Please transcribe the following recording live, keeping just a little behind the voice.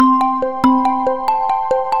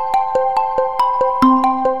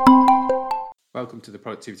welcome to the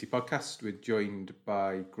Productivity Podcast. We're joined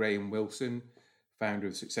by Graham Wilson, founder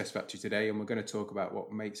of Success Factory today, and we're going to talk about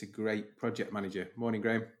what makes a great project manager. Morning,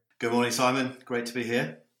 Graham. Good morning, Simon. Great to be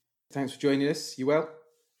here. Thanks for joining us. You well?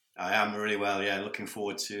 I am really well, yeah. Looking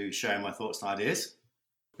forward to sharing my thoughts and ideas.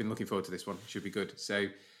 Been looking forward to this one. Should be good. So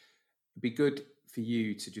it'd be good for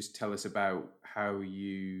you to just tell us about how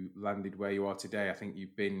you landed where you are today. I think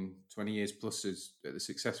you've been 20 years plus at the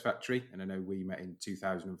Success Factory, and I know we met in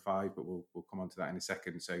 2005, but we'll come on to that in a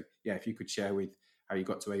second. So yeah, if you could share with how you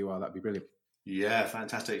got to where you are, that'd be brilliant. Yeah,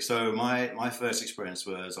 fantastic. So my first experience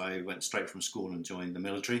was I went straight from school and joined the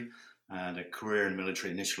military, and a career in the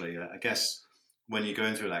military initially. I guess when you're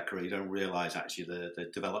going through that career, you don't realise actually the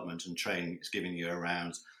development and training it's giving you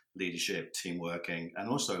around leadership, team working, and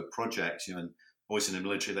also projects. And always in the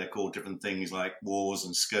military, they're called different things like wars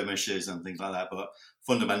and skirmishes and things like that. But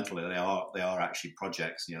fundamentally, they are actually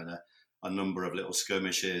projects. A number of little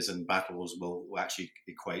skirmishes and battles will actually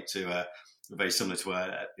equate to very similar to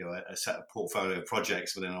a set of portfolio of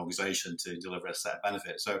projects within an organisation to deliver a set of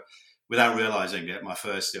benefits. So, without realising it, my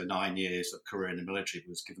first 9 years of career in the military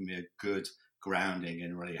was giving me a good grounding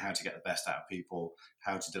in really how to get the best out of people,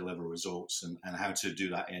 how to deliver results, and how to do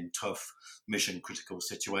that in tough mission critical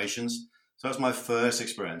situations. So that was my first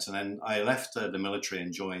experience. And then I left the military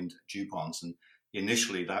and joined DuPont. And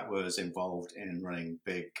initially that was involved in running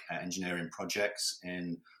big engineering projects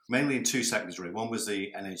mainly in two sectors really. One was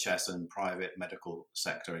the NHS and private medical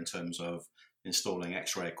sector in terms of installing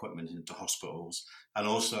X-ray equipment into hospitals, and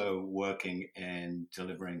also working in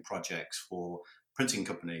delivering projects for printing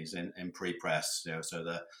companies in pre-press. So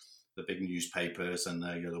the big newspapers and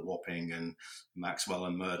the Wapping and Maxwell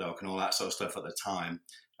and Murdoch and all that sort of stuff at the time.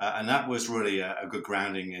 And that was really a good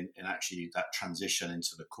grounding in actually that transition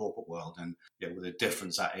into the corporate world, and with the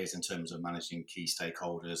difference that is in terms of managing key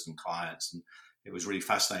stakeholders and clients. And it was really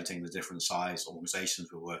fascinating, the different size organizations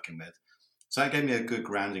we're working with. So that gave me a good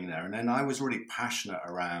grounding there. And then I was really passionate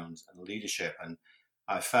around leadership, and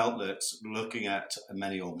I felt that looking at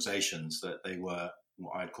many organizations that they were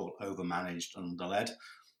what I'd call overmanaged and underled.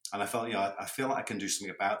 And I felt, I feel like I can do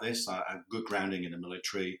something about this. I have good grounding in the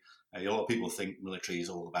military. A lot of people think military is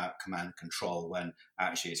all about command and control, when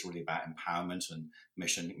actually it's really about empowerment and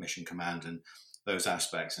mission command and those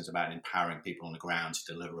aspects. And it's about empowering people on the ground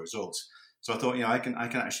to deliver results. So I thought, I can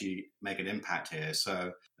actually make an impact here.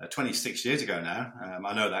 So 26 years ago now,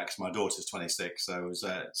 I know that because my daughter's 26, so it was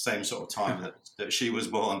the same sort of time that she was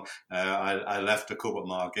born. I left the corporate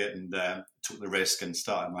market and took the risk and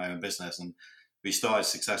started my own business. And we started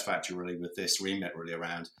Success Factory really with this remit really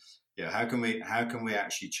around, how can we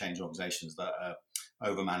actually change organizations that are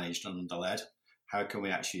overmanaged and underled? How can we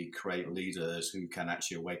actually create leaders who can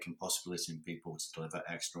actually awaken possibility in people to deliver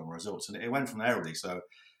extraordinary results? And it went from there really. So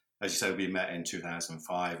as you said, we met in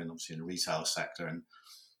 2005 and obviously in the retail sector. And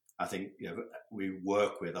I think we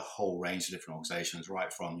work with a whole range of different organizations,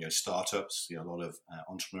 right from startups, a lot of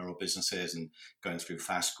entrepreneurial businesses, and going through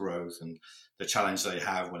fast growth and the challenge they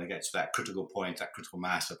have when they get to that critical point, that critical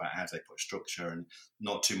mass, about how they put structure and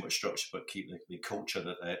not too much structure, but keep the culture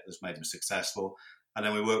that's made them successful. And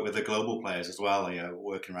then we work with the global players as well,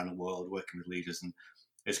 working around the world, working with leaders. And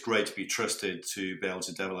it's great to be trusted to be able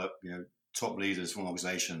to develop, top leaders from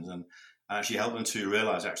organizations and actually help them to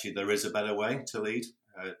realize actually there is a better way to lead.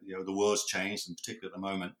 The world's changed, and particularly at the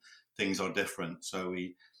moment, things are different. So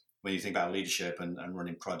when you think about leadership and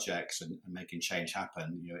running projects and making change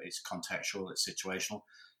happen, it's contextual, it's situational.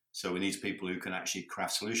 So we need people who can actually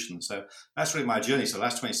craft solutions. So that's really my journey. So the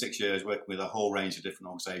last 26 years working with a whole range of different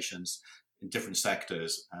organizations in different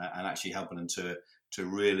sectors and actually helping them to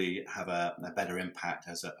really have a better impact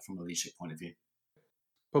from a leadership point of view.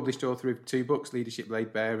 Published author of 2 books, Leadership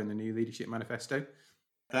Laid Bare and the New Leadership Manifesto.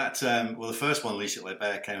 That the first one, Leadership Laid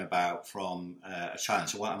Bare, came about from a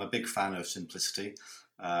challenge. So I'm a big fan of simplicity.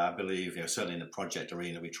 I believe, certainly in the project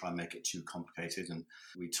arena, we try and make it too complicated, and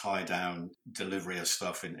we tie down delivery of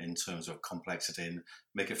stuff in terms of complexity and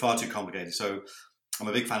make it far too complicated. So I'm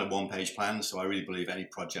a big fan of one-page plans. So I really believe any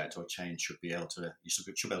project or change should be able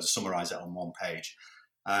to summarize it on one page.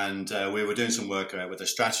 And we were doing some work with a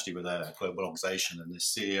strategy with a global organization, and the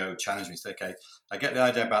CEO challenged me to say, okay, I get the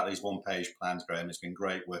idea about these one-page plans, Graham. It's been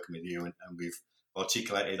great working with you, and we've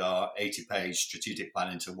articulated our 80-page strategic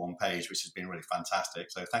plan into one page, which has been really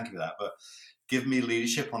fantastic. So thank you for that. But give me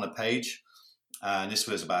leadership on a page. And this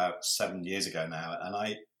was about 7 years ago now. And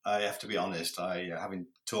I have to be honest, having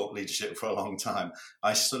taught leadership for a long time,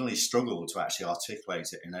 I suddenly struggled to actually articulate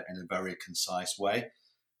it in a very concise way.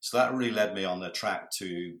 So that really led me on the track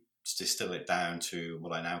to distill it down to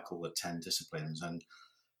what I now call the 10 disciplines. And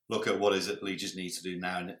look at what is it leaders need to do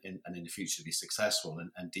now and in the future to be successful,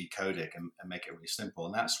 and decode it and make it really simple.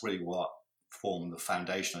 And that's really what formed the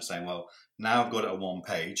foundation of saying, well, now I've got it on one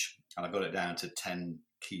page and I've got it down to 10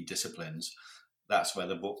 key disciplines. That's where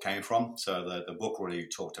the book came from. So the book really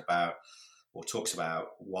talks about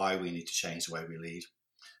why we need to change the way we lead.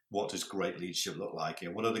 What does great leadership look like?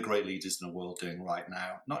 What are the great leaders in the world doing right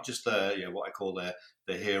now? Not just what I call the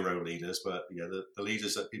hero leaders, but the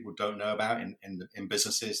leaders that people don't know about in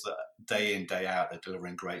businesses that day in, day out, they're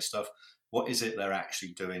delivering great stuff. What is it they're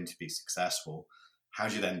actually doing to be successful? How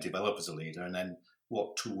do you then develop as a leader? And then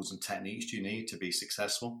what tools and techniques do you need to be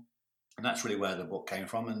successful? And that's really where the book came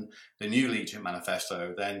from. And the New Leadership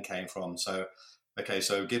Manifesto then came from. So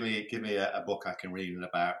give me a book I can read in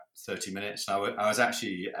about 30 minutes. I was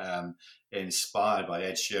actually inspired by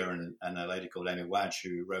Ed Sheeran and a lady called Amy Wadge,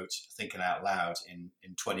 who wrote Thinking Out Loud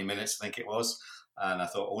in 20 minutes, I think it was. And I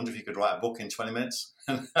thought, I wonder if you could write a book in 20 minutes.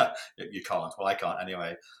 You can't. Well, I can't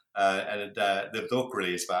anyway. The book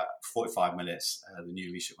really is about 45 minutes, the New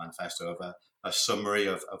Leadership Manifesto, of a summary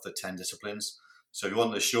of the 10 disciplines. So if you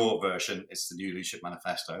want the short version, it's the New Leadership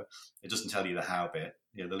Manifesto. It doesn't tell you the how bit.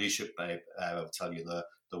 The leadership babe will tell you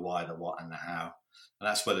the why, the what, and the how. And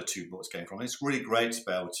that's where the two books came from. It's really great to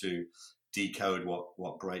be able to decode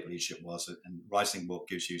what great leadership was. And writing a book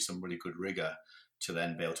gives you some really good rigor to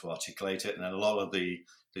then be able to articulate it. And then a lot of the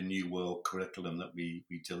new world curriculum that we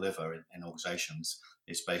deliver in organizations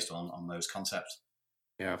is based on those concepts.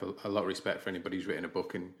 Yeah, I have a lot of respect for anybody who's written a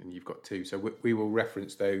book, and you've got two. So we will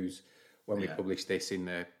reference those when we publish this in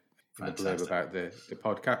the blurb about the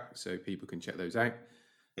podcast, so people can check those out.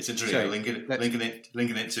 It's interesting, so,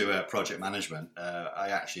 linking it to project management. I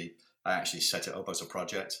actually set it up as a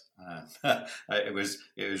project. It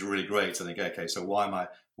was really great to think, okay, so why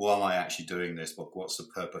am I actually doing this book? What's the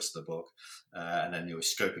purpose of the book? And then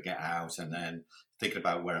scoping it out, and then thinking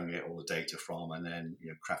about where I'm going to get all the data from, and then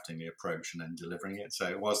crafting the approach, and then delivering it. So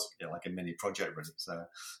it was like a mini project, really. So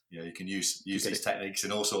you can use these techniques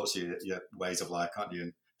in all sorts of your ways of life, can't you,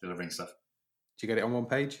 in delivering stuff. Did you get it on one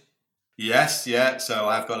page? Yes, yeah. So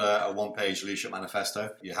I've got a one-page leadership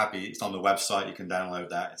manifesto. You're happy? It's on the website. You can download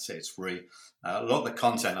that. It's free. A lot of the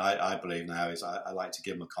content I believe now is I like to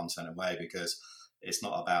give my content away, because it's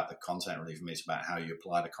not about the content really for me. It's about how you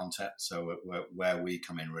apply the content. So where we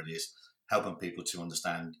come in really is helping people to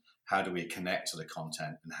understand how do we connect to the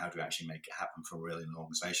content and how do we actually make it happen for real in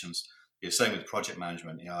organizations. Same with project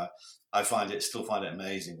management. I still find it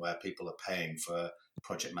amazing where people are paying for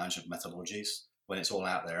project management methodologies when it's all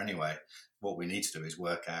out there anyway. What we need to do is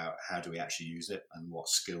work out how do we actually use it and what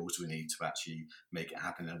skills we need to actually make it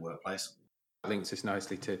happen in the workplace. That links us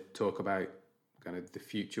nicely to talk about kind of the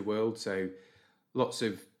future world. So lots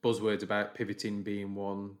of buzzwords about pivoting being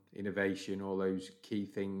one, innovation, all those key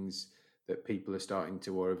things that people are starting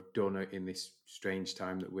to or have done in this strange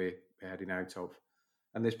time that we're heading out of.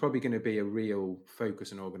 And there's probably going to be a real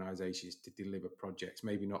focus on organisations to deliver projects,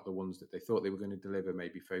 maybe not the ones that they thought they were going to deliver,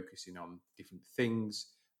 maybe focusing on different things,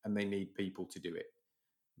 and they need people to do it.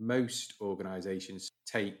 Most organisations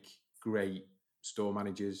take great store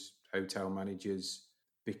managers, hotel managers,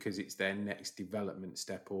 because it's their next development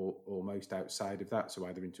step or almost outside of that, so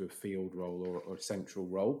either into a field role or a central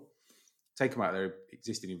role. Take them out of their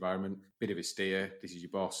existing environment, bit of a steer, this is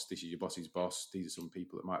your boss, this is your boss's boss, these are some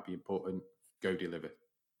people that might be important, go deliver.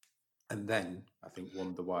 And then I think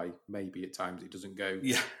wonder why maybe at times it doesn't go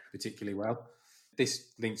particularly well.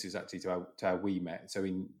 This links us actually to how we met. So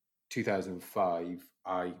in 2005,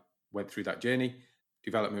 I went through that journey,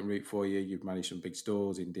 development route for you. You've managed some big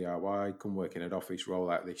stores in DIY, come work in an office, roll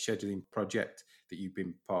out this scheduling project that you've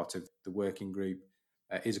been part of the working group.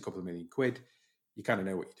 Here's a couple of £1 million. You kind of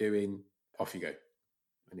know what you're doing. Off you go.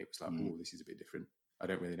 And it was like, oh, this is a bit different. I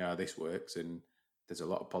don't really know how this works. And there's a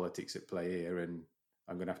lot of politics at play here. And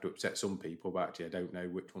I'm going to have to upset some people, but actually I don't know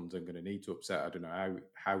which ones I'm going to need to upset. I don't know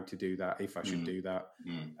how to do that, if I should do that.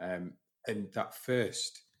 And that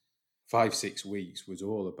first 5-6 weeks was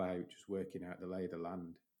all about just working out the lay of the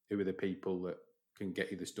land. Who are the people that can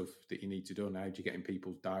get you the stuff that you need to do? How do you get in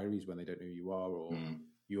people's diaries when they don't know who you are? Or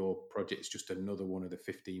your project's just another one of the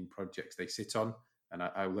 15 projects they sit on. And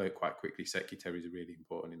I learned quite quickly secretaries are really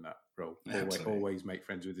important in that role. Always make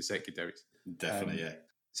friends with the secretaries. Definitely, yeah.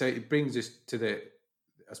 So it brings us to the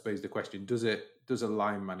question, does a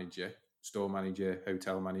line manager, store manager,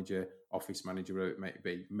 hotel manager, office manager, whatever it may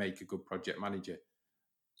be, make a good project manager?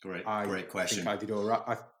 Great question. I think I did all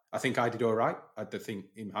right. I think I did all right. I think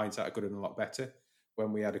in hindsight I could have done a lot better.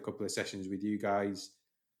 When we had a couple of sessions with you guys,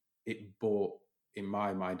 it brought, in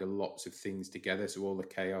my mind, lots of things together. So all the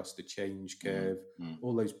chaos, the change curve,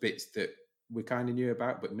 all those bits that we kind of knew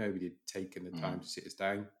about, but nobody had taken the time to sit us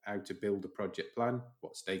down, how to build a project plan,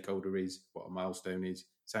 what stakeholder is, what a milestone is.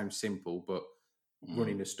 Sounds simple, but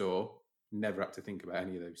running a store, never had to think about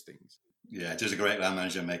any of those things. Yeah, does a great land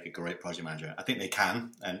manager make a great project manager? I think they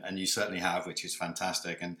can, and you certainly have, which is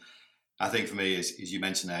fantastic. And I think for me, as you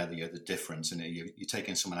mentioned there, the difference, and you're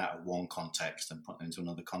taking someone out of one context and putting them into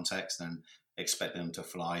another context and expect them to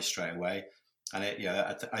fly straight away. And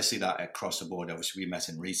I see that across the board. Obviously, we met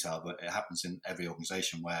in retail, but it happens in every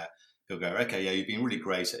organization where people go, okay, yeah, you've been really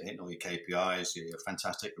great at hitting all your KPIs. You're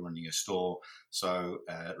fantastic at running your store. So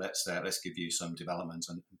let's give you some development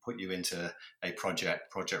and put you into a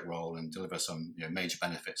project role and deliver some major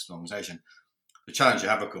benefits to the organization. The challenge you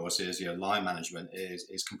have, of course, is line management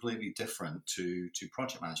is completely different to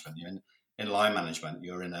project management. In line management,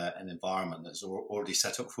 you're in an environment that's already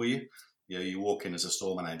set up for you. You walk in as a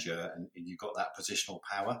store manager and you've got that positional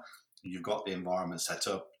power. You've got the environment set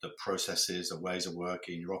up, the processes, the ways of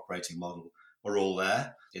working, your operating model are all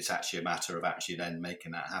there. It's actually a matter of actually then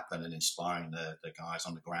making that happen and inspiring the guys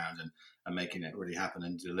on the ground and making it really happen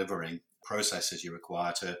and delivering processes you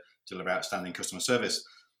require to deliver outstanding customer service.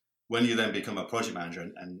 When you then become a project manager,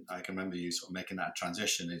 and I can remember you sort of making that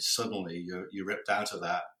transition, is suddenly you're ripped out of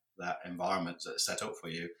that environment that's set up for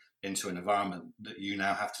you into an environment that you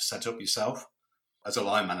now have to set up yourself. As a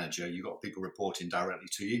line manager, you've got people reporting directly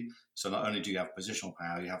to you. So not only do you have positional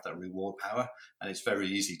power, you have that reward power. And it's very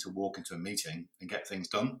easy to walk into a meeting and get things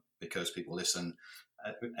done because people listen.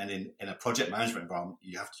 And in a project management environment,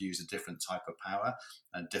 you have to use a different type of power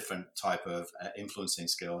and different type of influencing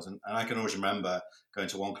skills. And I can always remember going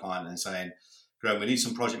to one client and saying, Graham, we need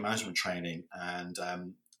some project management training. And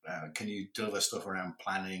can you deliver stuff around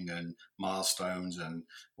planning and milestones and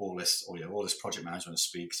all this project management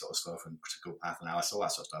speak sort of stuff and critical path analysis, all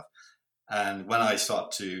that sort of stuff. And when I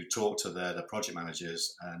start to talk to the project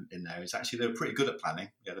managers in there, it's actually they're pretty good at planning.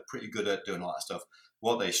 Yeah, they're pretty good at doing a lot of stuff.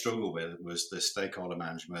 What they struggle with was the stakeholder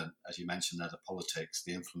management, as you mentioned there, the politics,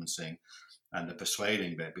 the influencing, and the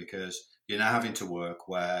persuading bit, because you're now having to work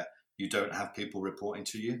where you don't have people reporting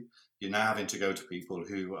to you. You're now having to go to people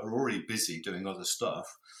who are already busy doing other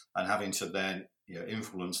stuff and having to then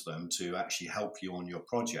influence them to actually help you on your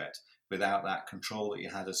project without that control that you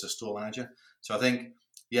had as a store manager. So I think,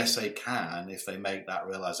 yes, they can if they make that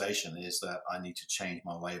realization is that I need to change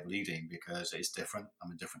my way of leading because it's different. I'm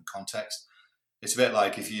in a different context. It's a bit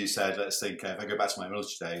like if you said, let's think, if I go back to my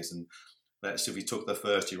military days and let's if we took the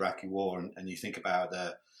first Iraqi war and you think about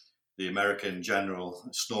the American general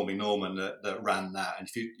Stormy Norman that ran that, and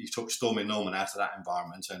if you took Stormy Norman out of that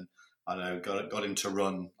environment and I know got him to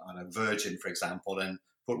run Virgin, for example, and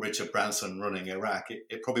put Richard Branson running Iraq,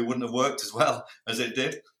 it probably wouldn't have worked as well as it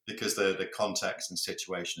did because the context and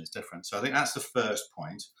situation is different. So I think that's the first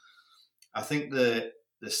point. I think the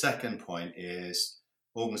second point is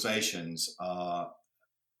organizations are,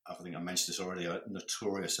 I think I mentioned this already, are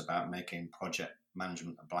notorious about making project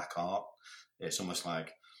management a black art. It's almost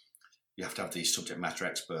like you have to have these subject matter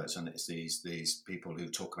experts, and it's these people who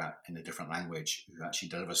talk about in a different language who actually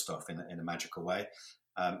deliver stuff in a magical way.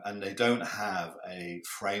 And they don't have a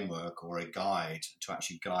framework or a guide to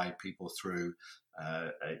actually guide people through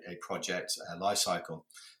a project life cycle.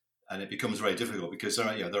 And it becomes very difficult because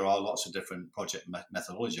there are lots of different project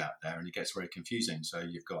methodology out there, and it gets very confusing. So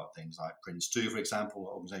you've got things like Prince2, for example,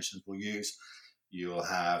 what organizations will use. You'll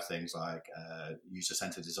have things like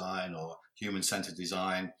user-centered design or human-centered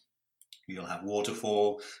design. You'll have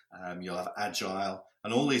waterfall, you'll have agile,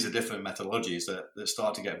 and all these are different methodologies that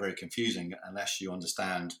start to get very confusing unless you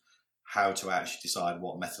understand how to actually decide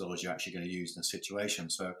what methodology you're actually going to use in a situation.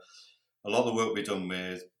 So a lot of the work we've done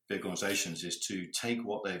with big organizations is to take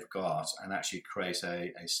what they've got and actually create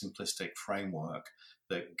a simplistic framework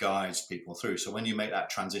that guides people through. So when you make that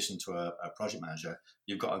transition to a project manager,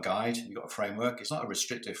 you've got a guide, you've got a framework. It's not a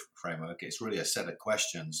restrictive framework, it's really a set of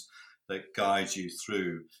questions that guides you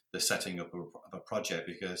through the setting up of a project,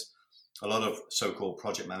 because a lot of so-called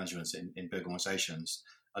project managements in big organizations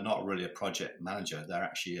are not really a project manager. They're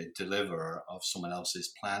actually a deliverer of someone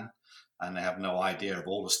else's plan, and they have no idea of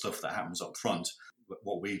all the stuff that happens up front.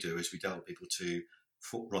 What we do is we tell people to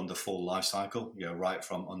run the full life cycle, right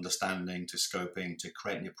from understanding to scoping to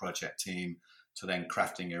creating your project team to then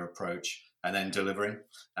crafting your approach and then delivering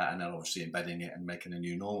and then obviously embedding it and making a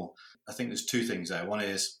new normal. I think there's two things there. One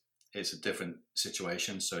is it's a different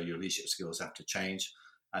situation, so your leadership skills have to change.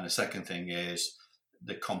 And the second thing is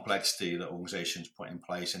the complexity that organizations put in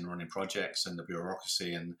place in running projects and the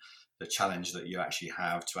bureaucracy and the challenge that you actually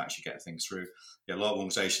have to actually get things through. A lot of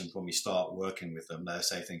organizations, when we start working with them, they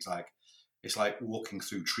say things like, it's like walking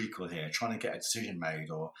through treacle here, trying to get a decision made,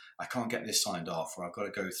 or I can't get this signed off, or I've got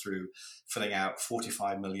to go through filling out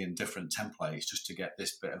 45 million different templates just to get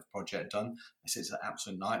this bit of project done. It's an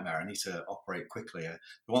absolute nightmare. I need to operate quickly. I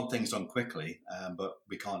want things done quickly, but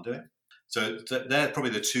we can't do it. So they're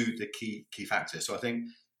probably the key factors. So I think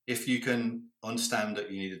if you can understand that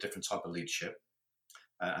you need a different type of leadership,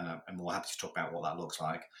 and I'm more happy to talk about what that looks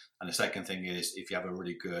like. And the second thing is if you have a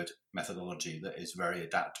really good methodology that is very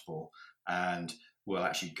adaptable and will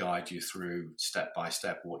actually guide you through step by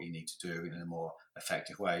step what you need to do in a more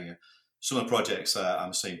effective way. Some of the projects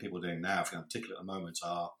I'm seeing people doing now, particularly at the moment,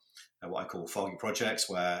 are what I call foggy projects,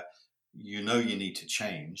 where you need to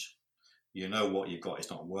change, you know what you've got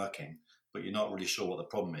is not working, but you're not really sure what the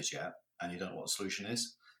problem is yet, and you don't know what the solution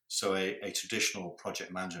is. So a traditional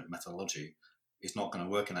project management methodology is not going to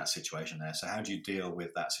work in that situation there. So how do you deal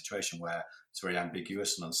with that situation where it's very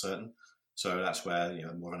ambiguous and uncertain? So that's where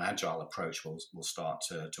more of an agile approach will start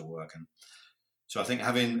to work. And so I think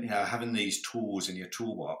having these tools in your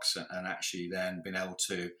toolbox and actually then being able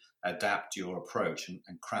to adapt your approach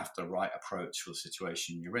and craft the right approach for the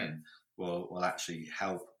situation you're in will actually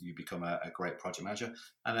help you become a great project manager.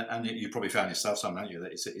 And you probably found yourself, Simon, haven't you,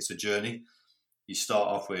 that it's a journey. You start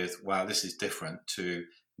off with, wow, this is different, to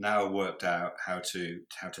now worked out how to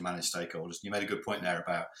manage stakeholders. You made a good point there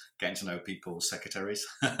about getting to know people's secretaries.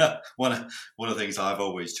 One of the things I've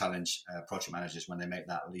always challenged project managers when they make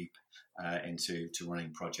that leap into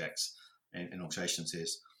running projects in organizations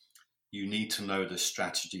is you need to know the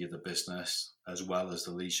strategy of the business as well as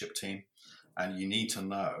the leadership team, and you need to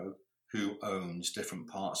know who owns different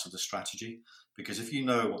parts of the strategy. Because if you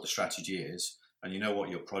know what the strategy is, and you know what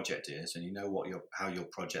your project is, and you know how your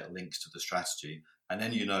project links to the strategy, and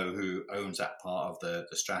then you know who owns that part of the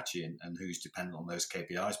strategy and who's dependent on those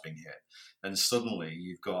KPIs being hit, then suddenly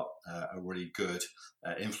you've got a really good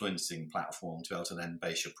influencing platform to be able to then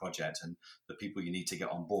base your project and the people you need to get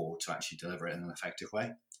on board to actually deliver it in an effective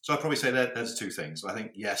way. So I'd probably say that there's two things. I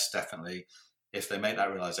think, yes, definitely, if they make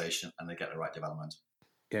that realization and they get the right development.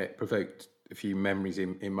 Yeah, it provoked a few memories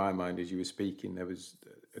in my mind as you were speaking. There was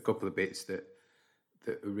a couple of bits that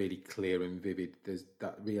are really clear and vivid. There's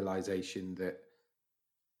that realization that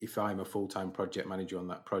if I'm a full-time project manager on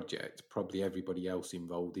that project, probably everybody else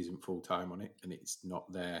involved isn't full-time on it, and it's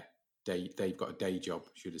not their day. They've got a day job,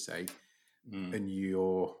 should I say, and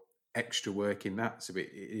you're extra work in that. So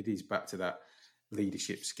it is back to that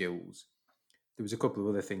leadership skills. There was a couple of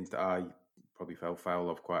other things that I probably fell foul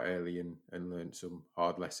of quite early and learned some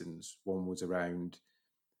hard lessons. One was around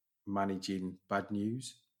managing bad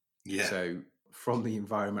news. Yeah. So from the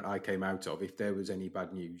environment I came out of, if there was any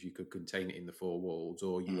bad news, you could contain it in the four walls,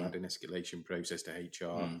 or you had an escalation process to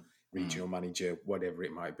HR, regional manager, whatever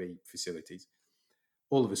it might be, facilities.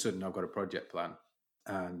 All of a sudden, I've got a project plan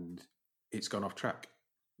and it's gone off track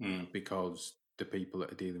because the people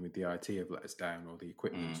that are dealing with the IT have let us down, or the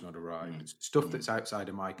equipment's not arrived. Stuff that's outside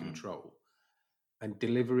of my control. And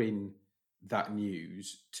delivering that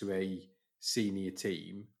news to a senior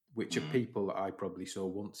team, which are people that I probably saw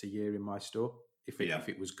once a year in my store. If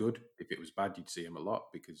it was good, if it was bad, you'd see them a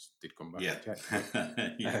lot because they'd come back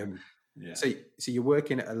and check. So you're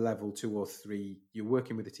working at a level 2 or 3. You're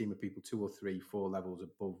working with a team of people 2 or 3, 4 levels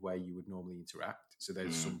above where you would normally interact. So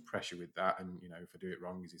there's some pressure with that. And, if I do it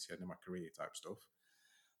wrong, is it's the end of my career type stuff.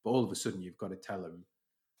 But all of a sudden, you've got to tell them,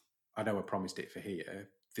 I know I promised it for here.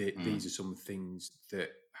 These are some things that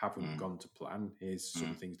haven't gone to plan. Here's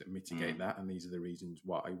some things that mitigate that, and these are the reasons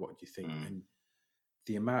why. What do you think? And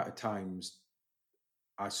the amount of times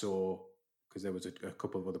I saw, because there was a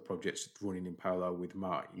couple of other projects running in parallel with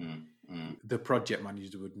mine, the project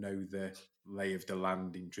manager would know the lay of the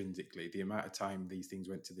land intrinsically. The amount of time these things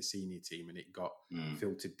went to the senior team and it got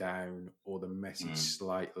filtered down, or the message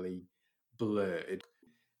slightly blurred.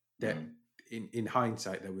 That in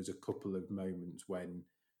hindsight, there was a couple of moments when,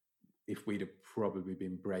 if we'd have probably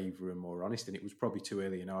been braver and more honest, and it was probably too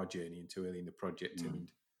early in our journey and too early in the project,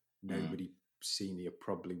 and nobody senior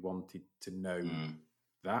probably wanted to know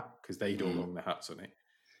that because they'd all hung their hats on it.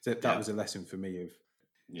 So that was a lesson for me of...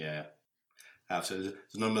 Yeah, absolutely.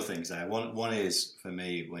 There's a number of things there. One is, for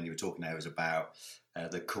me, when you were talking there, was about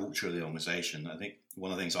the culture of the organisation. I think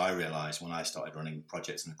one of the things I realised when I started running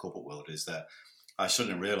projects in the corporate world is that I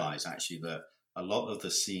suddenly realised actually that a lot of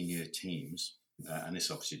the senior teams, and this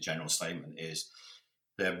is obviously a general statement, is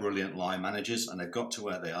they're brilliant line managers, and they've got to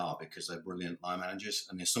where they are because they're brilliant line managers.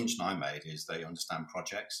 And the assumption I made is they understand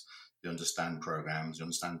projects, they understand programs, they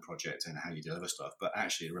understand projects and how you deliver stuff. But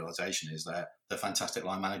actually, the realization is that they're fantastic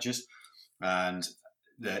line managers. And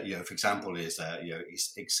for example, is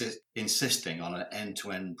insisting on an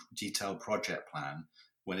end-to-end detailed project plan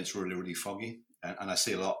when it's really, really foggy. And I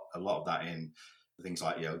see a lot of that in things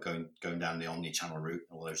like, going down the omni-channel route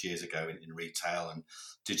all those years ago in retail and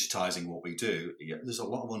digitizing what we do. There's a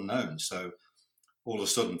lot of unknowns. So all of a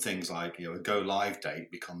sudden things like, a go live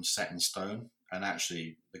date becomes set in stone. And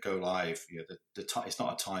actually the go live, it's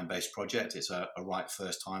not a time-based project. It's a right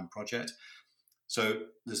first time project. So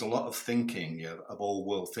there's a lot of thinking, of all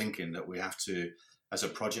world thinking that we have to, as a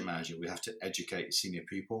project manager, we have to educate senior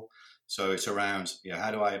people. So it's around,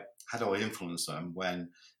 how do I influence them when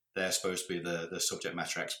they're supposed to be the subject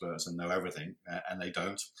matter experts and know everything, and they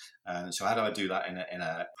don't. So how do I do that in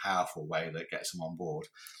a powerful way that gets them on board?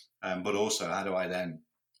 But also, how do I then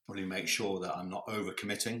really make sure that I'm not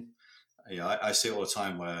overcommitting? I see it all the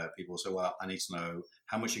time where people say, well, I need to know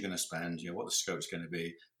how much you're going to spend, what the scope's going to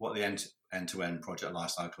be, what the end-to-end project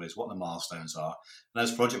lifecycle is, what the milestones are. And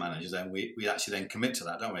as project managers, then we actually then commit to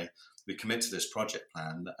that, don't we? We commit to this project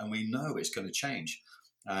plan and we know it's going to change.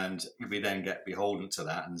 And we then get beholden to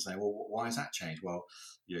that and say, well, why has that changed? Well,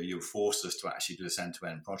 you forced us to actually do this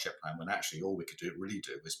end-to-end project plan when actually all we could really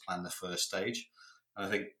do was plan the first stage. And I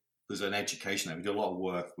think there's an education there. We do a lot of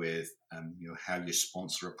work with how you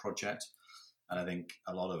sponsor a project. And I think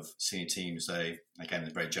a lot of senior teams, the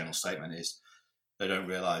very general statement is they don't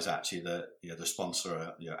realize actually that the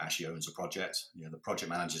sponsor actually owns the project. The project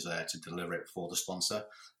manager's there to deliver it for the sponsor,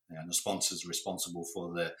 and the sponsor's responsible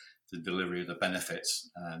for the delivery of the benefits.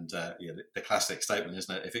 And the classic statement,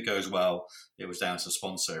 isn't it? If it goes well, it was down to the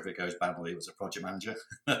sponsor. If it goes badly, it was a project manager.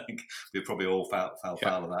 I think we probably all fell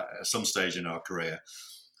foul of that at some stage in our career.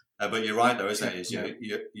 But you're right, though, isn't it?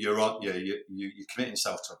 You're committing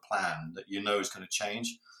yourself to a plan that is going to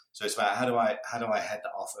change. So it's about how do I head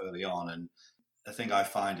that off early on? And the thing I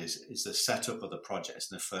find is the setup of the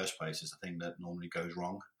projects in the first place is the thing that normally goes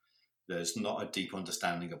wrong. There's not a deep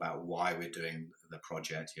understanding about why we're doing the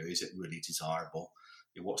project. Is it really desirable?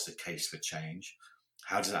 What's the case for change?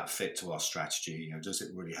 How does that fit to our strategy? Does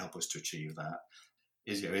it really help us to achieve that?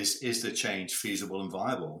 Is the change feasible and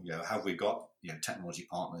viable? Have we got technology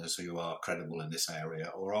partners who are credible in this area,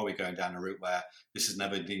 or are we going down a route where this has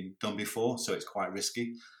never been done before, so it's quite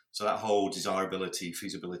risky? So that whole desirability,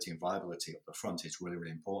 feasibility, and viability up the front is really,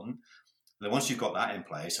 really important. And then once you've got that in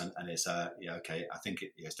place, and it's okay, I think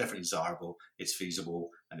it's definitely desirable, it's feasible,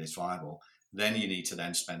 and it's viable. Then you need to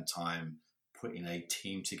then spend time putting a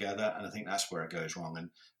team together, and I think that's where it goes wrong. And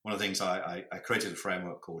one of the things I created a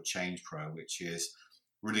framework called Change Pro, which is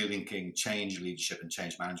really linking change leadership and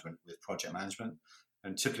change management with project management.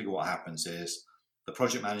 And typically what happens is the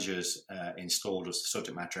project manager is installed as the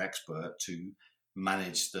subject matter expert to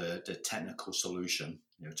manage the technical solution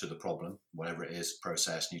to the problem, whatever it is,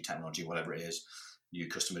 process, new technology, whatever it is, new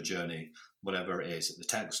customer journey, whatever it is, the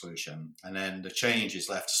technical solution. And then the change is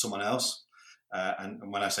left to someone else. And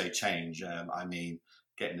when I say change, I mean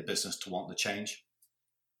getting the business to want the change.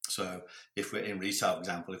 So if we're in retail, for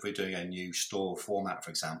example, if we're doing a new store format, for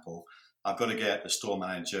example, I've got to get the store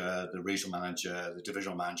manager, the regional manager, the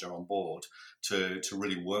divisional manager on board to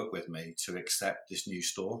really work with me to accept this new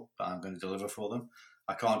store that I'm going to deliver for them.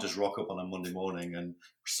 I can't just rock up on a Monday morning and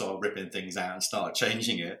start ripping things out and start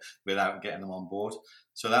changing it without getting them on board.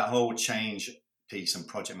 So that whole change piece and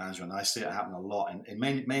project management, I see it happen a lot,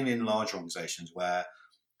 mainly in large organizations where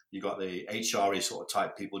you've got the HRE sort of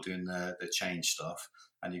type people doing the change stuff,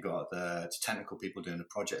 and you've got the technical people doing the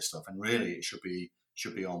project stuff. And really, it should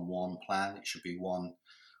be on one plan. It should be one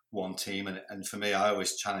team. And for me, I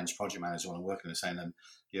always challenge project managers when I'm working and saying to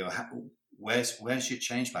them, where's your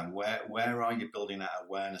change plan? Where are you building that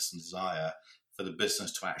awareness and desire for the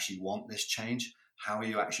business to actually want this change? How are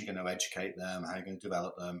you actually going to educate them? How are you going to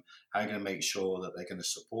develop them? How are you going to make sure that they're going to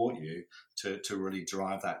support you to really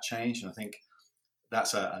drive that change? And I think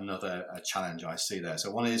that's another challenge I see there.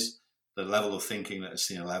 So one is the level of thinking at a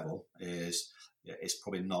senior level is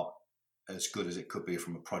probably not as good as it could be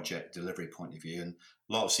from a project delivery point of view. And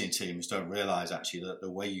a lot of senior teams don't realize actually that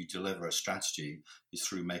the way you deliver a strategy is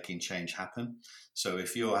through making change happen. So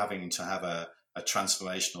if you're having to have a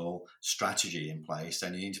transformational strategy in place,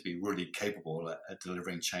 then you need to be really capable at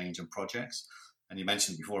delivering change and projects. And you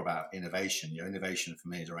mentioned before about innovation. Innovation for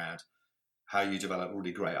me is around how you develop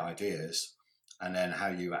really great ideas and then how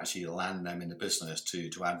you actually land them in the business to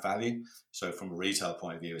add value. So from a retail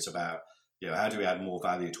point of view, it's about how do we add more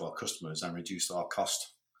value to our customers and reduce our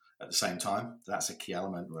cost at the same time? That's a key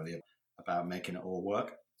element really about making it all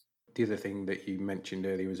work. The other thing that you mentioned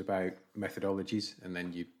earlier was about methodologies, and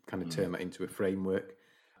then you kind of turn that into a framework.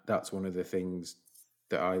 That's one of the things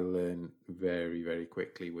that I learned very, very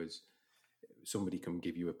quickly was somebody can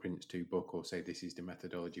give you a Prince2 book or say this is the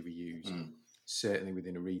methodology we use. Certainly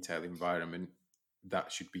within a retail environment,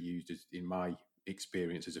 that should be used as, in my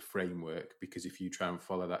experience as a framework, because if you try and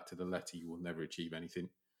follow that to the letter, you will never achieve anything.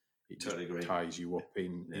 It just Totally agree. ties you up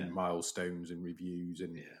in Yeah. milestones and reviews,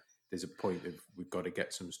 and Yeah. there's a point of we've got to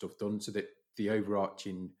get some stuff done. So that the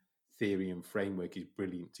overarching theory and framework is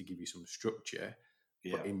brilliant to give you some structure,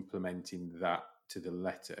 but implementing that to the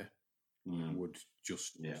letter would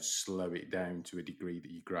just slow it down to a degree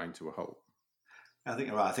that you grind to a halt. I think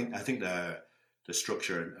you're right. I think the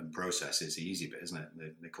structure and process is the easy bit, isn't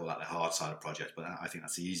it? They call that the hard side of projects, but I think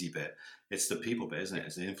that's the easy bit. It's the people bit, isn't it?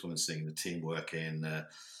 It's the influencing, the teamwork in,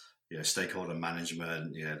 stakeholder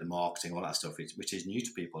management, the marketing, all that stuff, which is new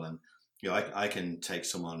to people. And I can take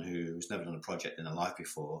someone who's never done a project in their life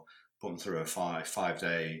before, put them through a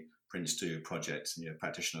five-day Prince2 project,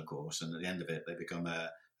 practitioner course, and at the end of it, they become a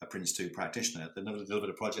Prince2 practitioner. They've never delivered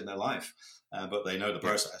a project in their life, but they know the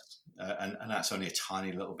process, and that's only a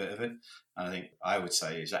tiny little bit of it. And I think I would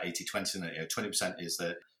say is that 80-20, isn't it? 20% is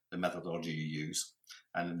the methodology you use,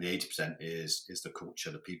 and the 80% is the culture,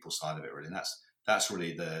 the people side of it, really. And that's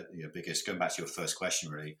really the biggest. Going back to your first question,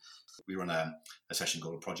 really, we run a session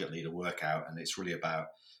called a Project Leader Workout, and it's really about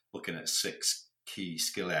looking at 6 key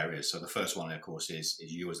skill areas. So the first one, of course, is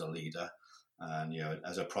you as a leader, and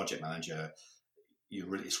as a project manager,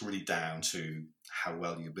 it's really down to how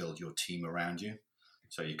well you build your team around you.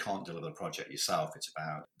 So you can't deliver the project yourself. It's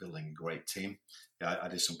about building a great team. I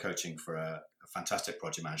did some coaching for a fantastic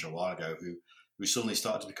project manager a while ago who suddenly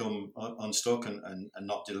started to become unstuck and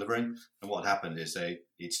not delivering. And what happened is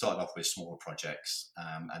he'd started off with smaller projects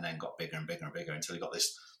and then got bigger and bigger and bigger until he got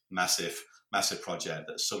this massive project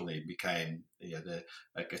that suddenly became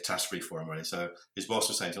a catastrophe for him, really. So his boss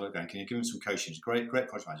was saying to him, can you give him some coaching? He's a great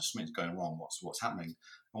project manager, something's going wrong, what's happening?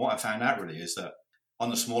 And what I found out really is that on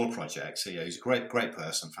the smaller projects, he's a great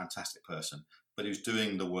person, fantastic person, but he was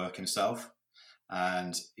doing the work himself,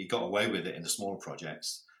 and he got away with it in the smaller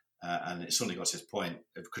projects, and it suddenly got to this point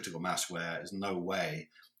of critical mass where there's no way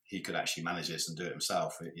he could actually manage this and do it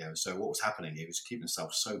himself. So what was happening, he was keeping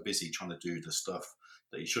himself so busy trying to do the stuff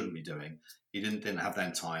that he shouldn't be doing. He didn't have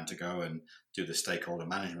then time to go and do the stakeholder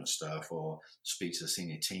management stuff, or speak to the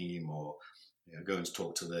senior team, or go and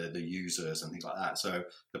talk to the users and things like that. So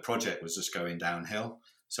the project was just going downhill.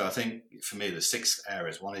 So I think for me, there's 6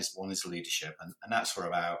 areas. One is leadership, and that's for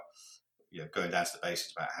about going down to the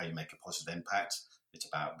basics about how you make a positive impact. It's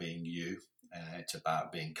about being you. It's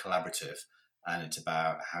about being collaborative, and it's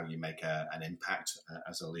about how you make an impact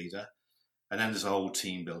as a leader. And then there's a whole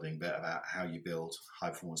team building bit about how you build high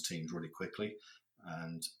performance teams really quickly.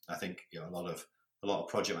 And I think a lot of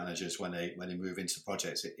project managers, when they move into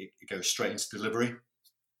projects, it goes straight into delivery.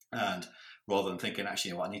 And rather than thinking,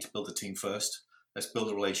 actually, I need to build a team first. Let's build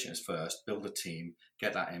the relationships first, build a team,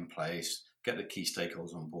 get that in place, get the key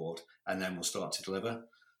stakeholders on board, and then we'll start to deliver.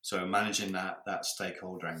 So managing that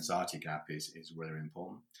stakeholder anxiety gap is really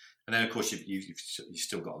important. And then, of course, you've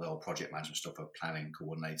still got the whole project management stuff of planning,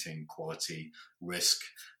 coordinating, quality, risk,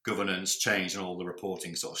 governance, change, and all the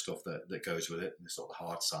reporting sort of stuff that goes with it, the sort of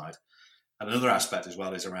hard side. And another aspect as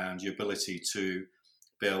well is around your ability to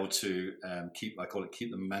be able to keep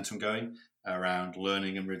the momentum going around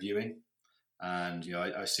learning and reviewing. And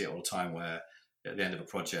I see it all the time where at the end of a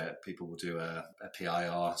project, people will do a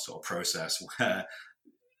PIR sort of process where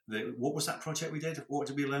what was that project we did? What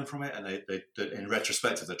did we learn from it? And they in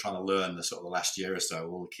retrospective, they're trying to learn the sort of the last year or so,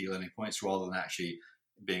 all the key learning points, rather than actually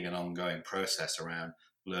being an ongoing process around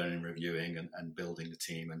learning, reviewing, and building the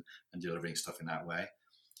team and delivering stuff in that way.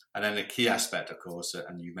 And then the key aspect, of course,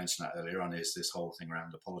 and you mentioned that earlier on, is this whole thing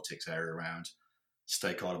around the politics area around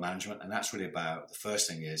stakeholder management. And that's really about, the first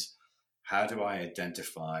thing is, how do I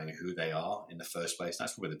identify who they are in the first place?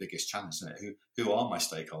 That's probably the biggest challenge, isn't it? Who are my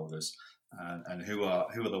stakeholders? And who are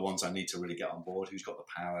the ones I need to really get on board? Who's got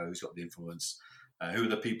the power? Who's got the influence? Who are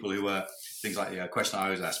the people who are things like the question I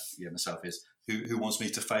always ask myself is who wants me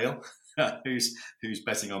to fail? who's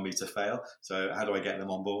betting on me to fail? So how do I get them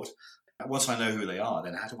on board? Once I know who they are,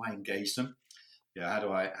 then how do I engage them? How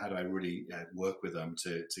do I really work with them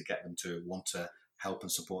to get them to want to help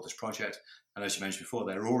and support this project? And as you mentioned before,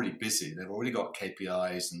 they're already busy. They've already got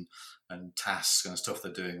KPIs and tasks and stuff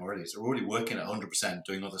they're doing already. So they're already working at 100%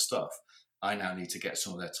 doing other stuff. I now need to get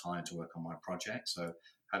some of their time to work on my project. So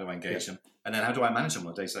how do I engage them? And then how do I manage them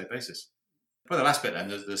on a day-to-day basis? But the last bit then,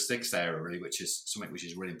 the 6th area really, which is something which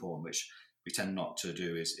is really important, which we tend not to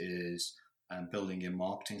do, is building your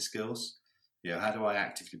marketing skills. How do I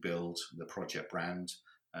actively build the project brand,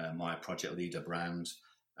 my project leader brand,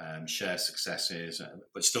 share successes,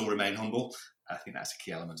 but still remain humble? I think that's a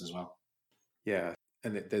key element as well. Yeah,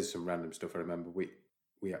 and there's some random stuff. I remember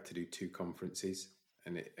we had to do 2 conferences,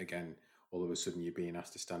 and again, all of a sudden you're being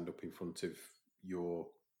asked to stand up in front of your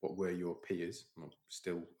what were your peers, well,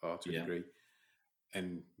 still are to a Yeah. degree.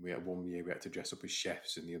 And we had one year we had to dress up as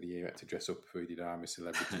chefs, and the other year we had to dress up for Who Did I'm a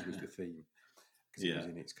Celebrity was the theme, because it was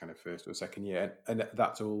in its kind of first or second year. And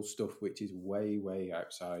that's all stuff which is way, way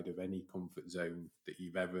outside of any comfort zone that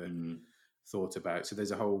you've ever thought about. So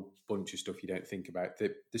there's a whole bunch of stuff you don't think about.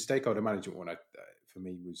 The stakeholder management one, for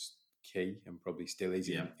me, was key, and probably still is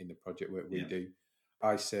in the project work we do.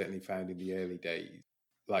 I certainly found in the early days,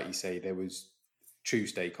 like you say, there was true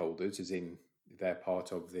stakeholders, as in they're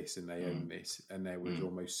part of this and they own this, and there was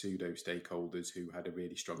almost pseudo stakeholders who had a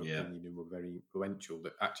really strong opinion and were very influential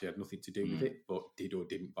that actually had nothing to do with it, but did or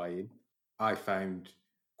didn't buy in. I found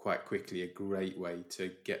quite quickly a great way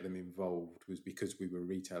to get them involved was, because we were a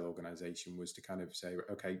retail organisation, was to kind of say,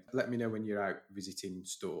 okay, let me know when you're out visiting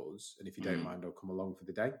stores, and if you don't mind, I'll come along for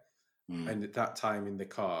the day. And at that time in the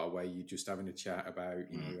car, where you're just having a chat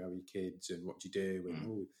about, you know, how are your kids and what do you do,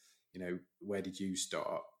 and you know, where did you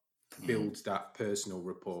start, builds that personal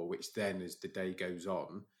rapport, which then, as the day goes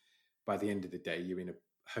on, by the end of the day, you're in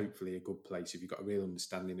hopefully a good place if you've got a real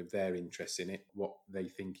understanding of their interests in it, what they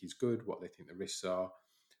think is good, what they think the risks are.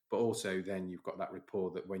 But also then you've got that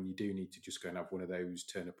rapport that when you do need to just go and have one of those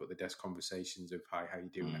turn up at the desk conversations of, hi, how you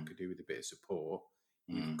doing? I could do with a bit of support.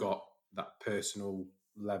 You've got that personal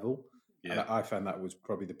level. And I found that was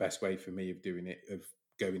probably the best way for me of doing it, of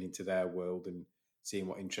going into their world and seeing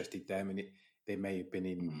what interested them. And they may have been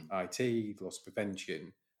in IT, loss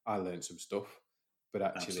prevention. I learned some stuff, but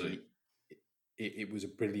actually it was a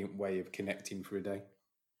brilliant way of connecting for a day.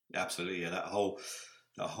 Absolutely. That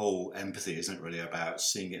whole empathy isn't really about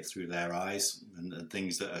seeing it through their eyes and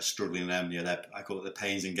things that are struggling them. You know, I call it the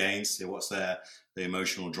pains and gains. You know, what's the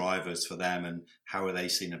emotional drivers for them, and how are they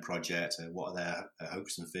seeing a project, and what are their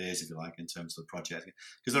hopes and fears, if you like, in terms of the project?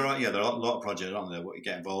 Because there are a lot of projects, aren't there, what you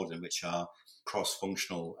get involved in, which are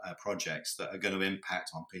cross-functional projects that are going to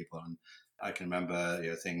impact on people. And I can remember, you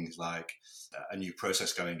know, things like a new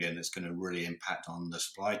process going in that's going to really impact on the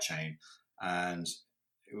supply chain, and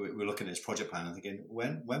we're looking at this project plan and thinking,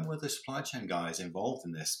 when were the supply chain guys involved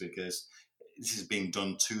in this? Because this is being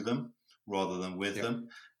done to them rather than with them.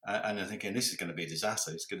 And I'm thinking, this is going to be a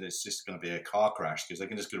disaster. It's just going to be a car crash, because they're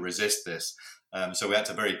just going to resist this. So we had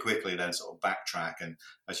to very quickly then sort of backtrack and,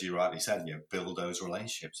 as you rightly said, you know, build those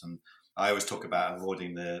relationships. And I always talk about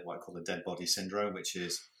avoiding what I call the dead body syndrome, which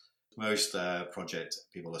is most project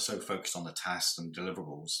people are so focused on the tasks and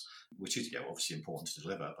deliverables, which is obviously important to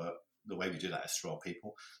deliver, but the way we do that is through our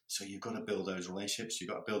people. So you've got to build those relationships. You've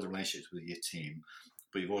got to build the relationships with your team.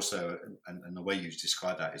 But you've also, and the way you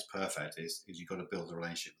describe that is perfect, is you've got to build a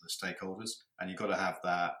relationship with the stakeholders. And you've got to have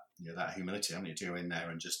that, you know, that humility, haven't you, to go in there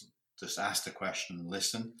and just ask the question and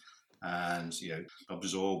listen, and, you know,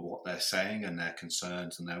 absorb what they're saying and their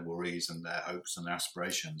concerns and their worries and their hopes and their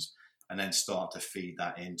aspirations, and then start to feed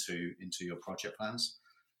that into your project plans.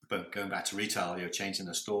 But going back to retail, you know, changing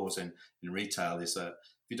the stores in retail is that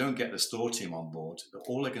if you don't get the store team on board,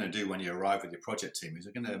 all they're going to do when you arrive with your project team is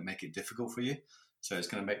they're going to make it difficult for you. So it's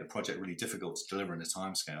going to make the project really difficult to deliver in the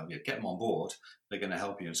timescale. You get them on board, they're going to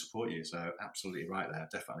help you and support you. So absolutely right there,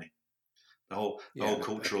 definitely. The whole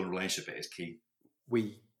cultural relationship bit is key.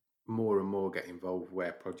 We more and more get involved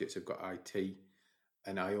where projects have got IT,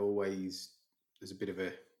 and there's a bit of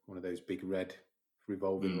one of those big red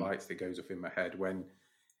revolving lights that goes off in my head when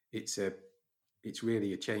it's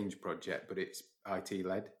really a change project, but it's IT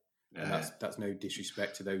led, and that's no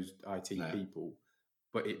disrespect to those IT people,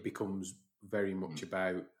 but it becomes very much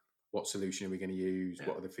about what solution are we going to use,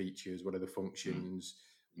 what are the features, what are the functions,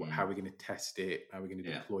 how are we going to test it, how are we going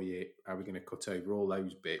to deploy it, how are we going to cut over all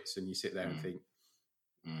those bits, and you sit there and think,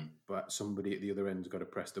 but somebody at the other end's got to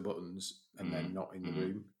press the buttons, and they're not in the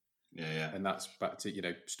room. And that's back to, you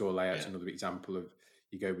know, store layout's another example of,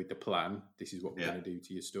 you go with the plan, this is what we're going to do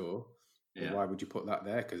to your store. But why would you put that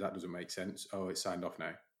there? Because that doesn't make sense. Oh, it's signed off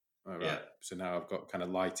now. All right. So now I've got kind of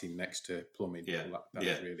lighting next to plumbing. Well,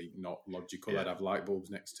 that's really not logical. I'd have light bulbs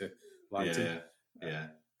next to lighting.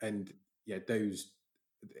 And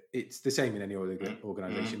it's the same in any other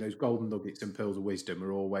organisation. Those golden nuggets and pearls of wisdom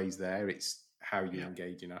are always there. It's how you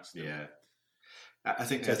engage and ask them. I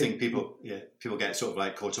think people get sort of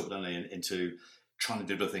like caught up, don't they, into trying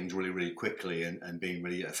to do things really, really quickly and being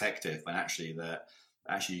really effective, when actually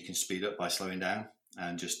you can speed up by slowing down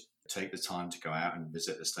and just take the time to go out and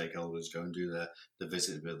visit the stakeholders, go and do the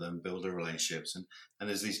visit with them, build the relationships. And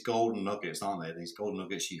there's these golden nuggets, aren't there? These golden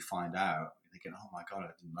nuggets you find out, you're thinking, oh my God,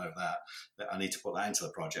 I didn't know that I need to put that into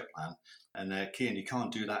the project plan. And they're key, and you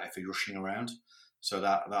can't do that if you're rushing around. So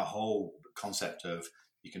that whole concept of,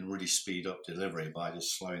 you can really speed up delivery by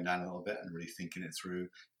just slowing down a little bit and really thinking it through,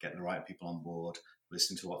 getting the right people on board,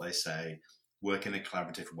 listening to what they say, work in a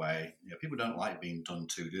collaborative way. People don't like being done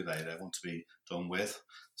to, do they? They want to be done with.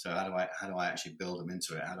 So how do I actually build them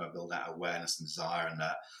into it? How do I build that awareness and desire and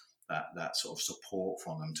that sort of support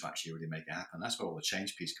from them to actually really make it happen? That's where all the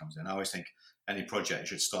change piece comes in. I always think any project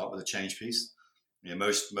should start with a change piece.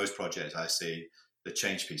 Most projects I see, the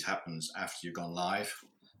change piece happens after you've gone live,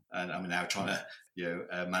 and I'm now trying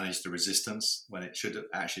to manage the resistance when it should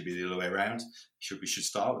actually be the other way around. We should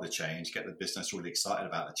start with the change, get the business really excited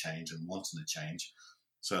about the change and wanting the change,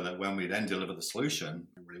 so that when we then deliver the solution,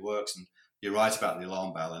 it really works. And you're right about the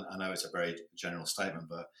alarm bell, and I know it's a very general statement,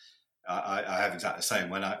 but I have exactly the same.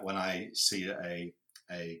 When I see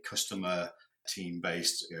a customer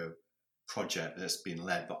team-based project that's been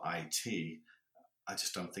led by IT, I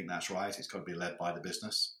just don't think that's right. It's got to be led by the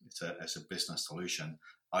business. It's a business solution.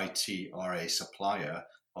 IT are a supplier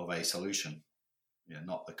of a solution,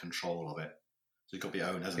 not the control of it. So it's got to be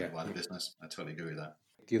owned, hasn't it, by the business. I totally agree with that.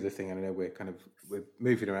 The other thing, and I know we're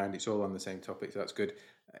moving around, it's all on the same topic, so that's good.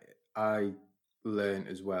 I learned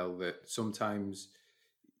as well that sometimes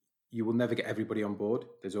you will never get everybody on board.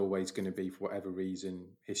 There's always going to be, for whatever reason,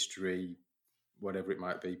 history, whatever it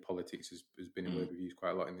might be, politics has been a word we've used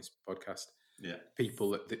quite a lot in this podcast. Yeah,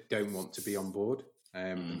 people that don't want to be on board,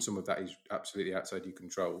 and some of that is absolutely outside your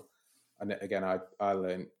control. And again, I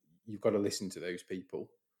learned you've got to listen to those people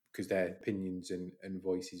because their opinions and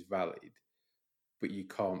voice is valid, but you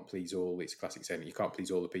can't please all. It's a classic saying, you can't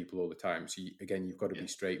please all the people all the time. So you've got to be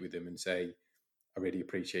straight with them and say, I really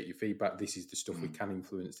appreciate your feedback. This is the stuff we can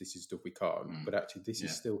influence. This is stuff we can't. But actually, this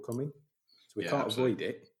is still coming. So we can't avoid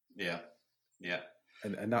it. Yeah.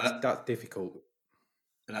 And that's difficult.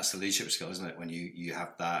 And that's the leadership skill, isn't it? When you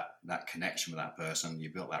have that connection with that person,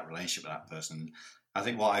 you built that relationship with that person. I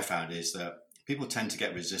think what I found is that people tend to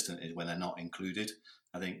get resistant when they're not included.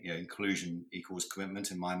 I think inclusion equals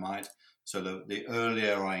commitment in my mind. So the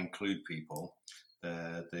earlier I include people,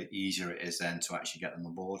 the easier it is then to actually get them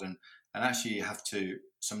on board. And actually you have to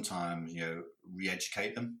sometimes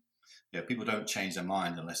re-educate them. People don't change their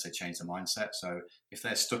mind unless they change their mindset. So if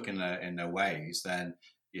they're stuck in their ways, then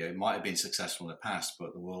it might have been successful in the past,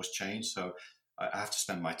 but the world's changed. So I have to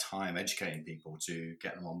spend my time educating people to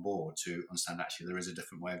get them on board, to understand actually there is a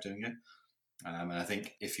different way of doing it. And I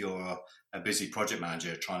think if you're a busy project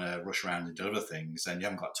manager trying to rush around and deliver things, then you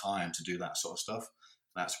haven't got time to do that sort of stuff.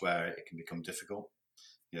 That's where it can become difficult.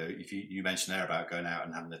 If you mentioned there about going out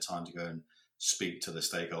and having the time to go and speak to the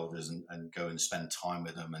stakeholders and go and spend time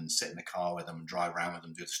with them and sit in the car with them and drive around with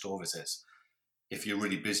them, do the store visits. If you're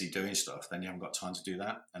really busy doing stuff, then you haven't got time to do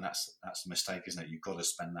that. And that's the mistake, isn't it? You've got to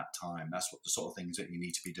spend that time. That's what the sort of things that you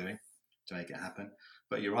need to be doing to make it happen.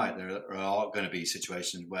 But you're right, there are going to be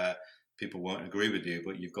situations where people won't agree with you,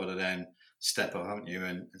 but you've got to then step up, haven't you,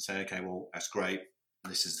 and say, okay, well, that's great.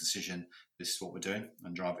 This is the decision. This is what we're doing,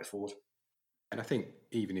 and drive it forward. And I think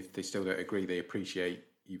even if they still don't agree, they appreciate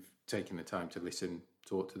you've taken the time to listen,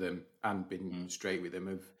 talk to them, and been straight with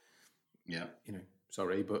them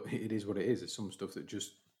sorry, but it is what it is. There's some stuff that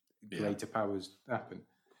just greater powers happen.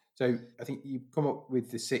 So I think you've come up with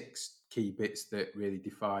the 6 key bits that really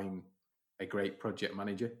define a great project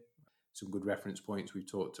manager. Some good reference points. We've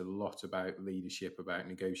talked a lot about leadership, about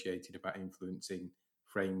negotiating, about influencing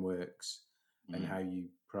frameworks, and how you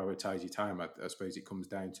prioritize your time. I suppose it comes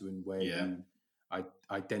down to and where you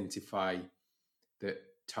identify that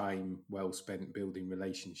time well spent building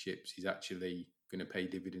relationships is actually going to pay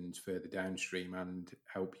dividends further downstream and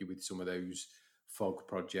help you with some of those fog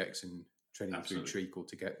projects and training through treacle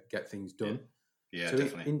to get things done. Yeah, so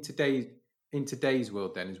definitely. In today's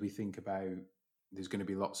world, then, as we think about, there's going to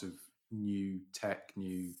be lots of new tech,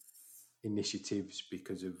 new initiatives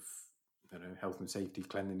because of health and safety,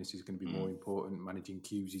 cleanliness is going to be more important. Managing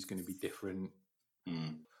queues is going to be different.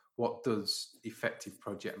 What does effective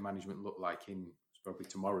project management look like in probably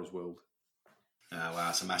tomorrow's world? Wow,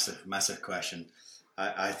 it's a massive question.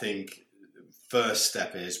 I think first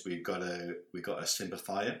step is we've got to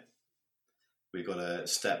simplify it. We've got to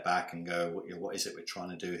step back and go, what is it we're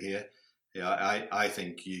trying to do here? I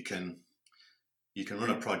think you can run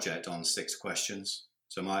a project on 6 questions.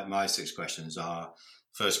 So my 6 questions are: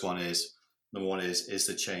 first one is, number 1 is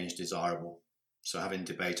the change desirable? So having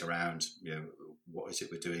debate around what is it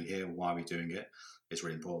we're doing here, why are we doing it, is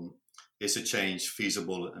really important. Is the change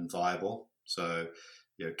feasible and viable? So,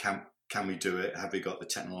 can we do it? Have we got the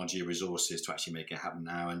technology resources to actually make it happen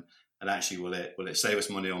now? And actually, will it save us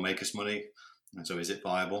money or make us money? And so, is it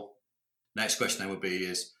viable? Next question then would be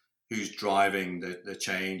is who's driving the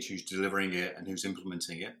change, who's delivering it, and who's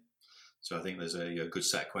implementing it? So I think there's a good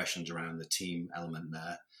set of questions around the team element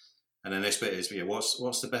there. And then this bit is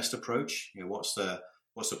what's the best approach? What's the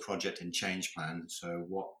what's the project and change plan? So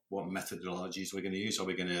what methodologies are we going to use? Are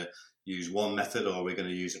we going to use one method, or are we going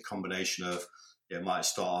to use a combination of, it might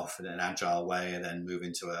start off in an agile way and then move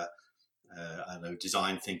into a I don't know,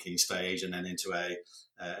 design thinking stage, and then into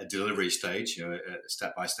a delivery stage, a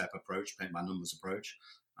step-by-step approach, paint by numbers approach.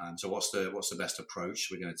 So what's the best approach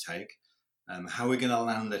we're going to take? How are we going to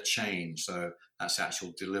land the change? So that's the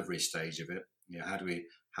actual delivery stage of it. How do we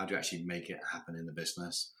actually make it happen in the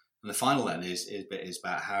business? And the final then is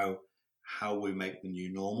about how we make the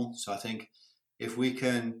new normal. So I think if we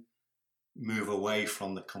can move away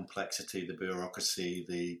from the complexity, the bureaucracy,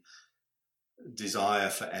 the desire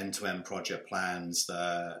for end-to-end project plans,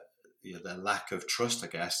 the lack of trust, I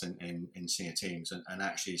guess, in senior teams, and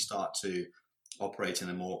actually start to operate in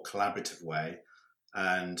a more collaborative way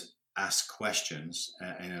and ask questions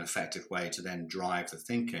in an effective way to then drive the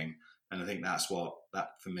thinking. And I think that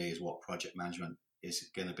for me is what project management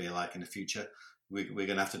is going to be like in the future. We're going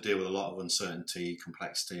to have to deal with a lot of uncertainty,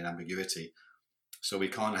 complexity, and ambiguity. So we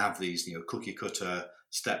can't have these, cookie cutter,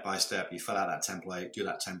 step by step. You fill out that template, do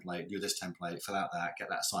this template, fill out that, get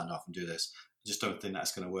that signed off, and do this. I just don't think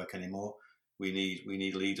that's going to work anymore. We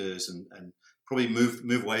need leaders, and probably move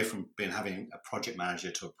away from having a project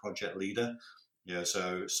manager to a project leader.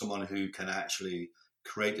 So someone who can actually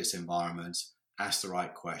create this environment, ask the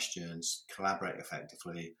right questions, collaborate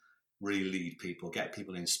effectively, really lead people, get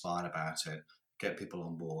people inspired about it, get people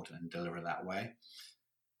on board, and deliver it that way.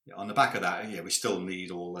 On the back of that, we still need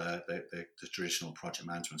all the traditional project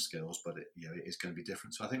management skills, but it is going to be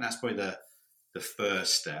different. So I think that's probably the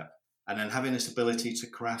first step. And then having this ability to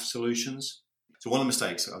craft solutions. So one of the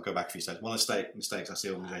mistakes, I'll go back a few steps, one of the mistakes I see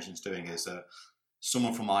organizations doing is that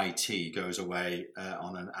someone from IT goes away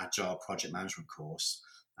on an agile project management course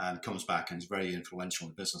and comes back and is very influential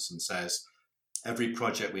in the business and says, every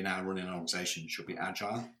project we now run in an organization should be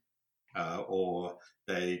agile. Or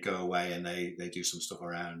they go away and they do some stuff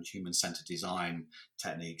around human-centered design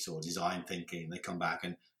techniques or design thinking. They come back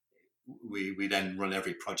and we then run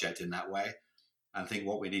every project in that way. And I think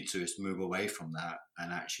what we need to do is move away from that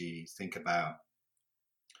and actually think about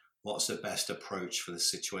what's the best approach for the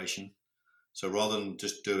situation. So rather than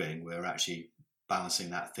just doing, we're actually balancing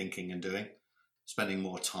that thinking and doing, spending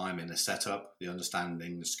more time in the setup, the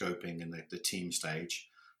understanding, the scoping, and the team stage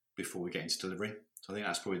before we get into delivery. So I think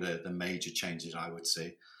that's probably the major changes I would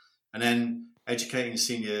see. And then educating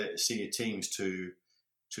senior teams to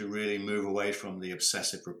really move away from the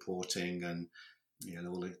obsessive reporting and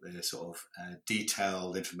all the sort of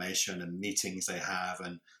detailed information and meetings they have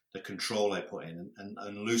and the control they put in,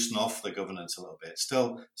 and loosen off the governance a little bit.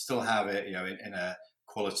 Still have it in a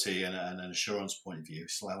quality and an assurance point of view,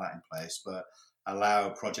 still have that in place, but allow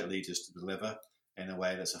project leaders to deliver in a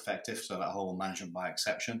way that's effective. So that whole management by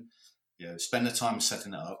exception. Spend the time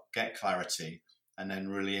setting it up, get clarity, and then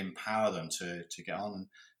really empower them to get on. And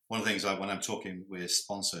one of the things when I'm talking with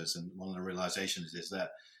sponsors, and one of the realizations is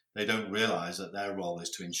that they don't realize that their role is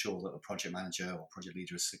to ensure that the project manager or project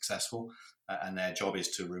leader is successful, and their job is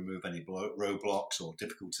to remove any roadblocks or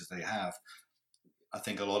difficulties they have. I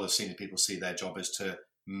think a lot of senior people see their job as to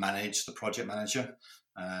manage the project manager,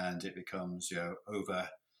 and it becomes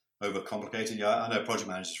over complicated. I know project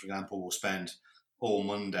managers, for example, will spend all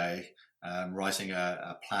Monday writing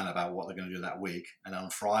a plan about what they're going to do that week, and on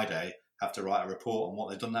Friday have to write a report on what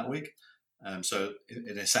they've done that week. So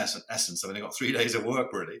in essence, they've only got 3 days of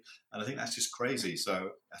work really, and I think that's just crazy.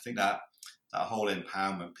 So I think that whole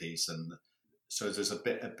empowerment piece, and so there's a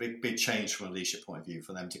big change from a leadership point of view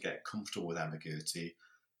for them to get comfortable with ambiguity,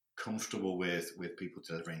 comfortable with people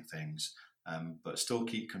delivering things, but still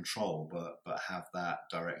keep control, but have that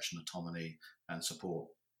direction, autonomy, and support.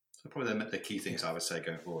 So probably the key things I would say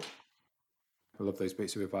going forward. I love those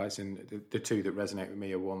bits of advice, and the two that resonate with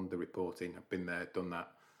me are one, the reporting. I've been there, done that.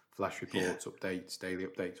 Flash reports, updates, daily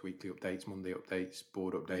updates, weekly updates, Monday updates,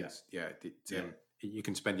 board updates. You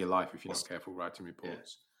can spend your life if you're not careful writing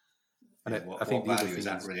reports. And I think what value is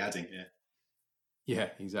that really adding? Yeah,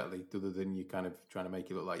 exactly. Other than you kind of trying to make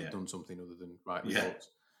it look like you've done something other than write reports.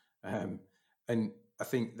 And I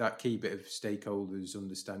think that key bit of stakeholders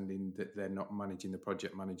understanding that they're not managing the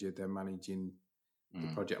project manager, they're managing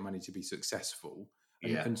the project manager to be successful.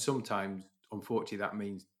 And sometimes, unfortunately, that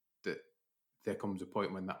means that there comes a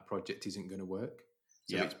point when that project isn't going to work.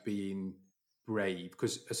 So it's being brave,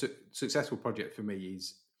 because a successful project for me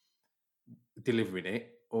is delivering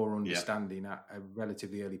it or understanding at a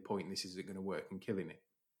relatively early point this isn't going to work and killing it.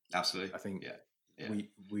 Absolutely. I think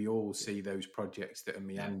we all see those projects that are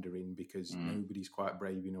meandering because nobody's quite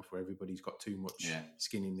brave enough, or everybody's got too much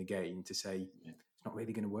skin in the game to say it's not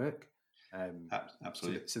really going to work.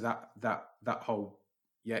 Absolutely. So that whole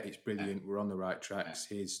yeah, it's brilliant, we're on the right tracks,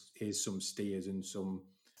 here's some steers and some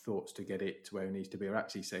thoughts to get it to where it needs to be, or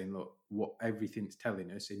actually saying, look, what everything's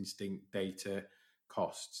telling us, instinct, data,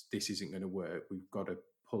 costs, this isn't going to work, we've got to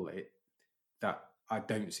pull it. That I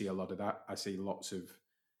don't see a lot of that. I see lots of,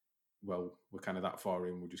 well, we're kind of that far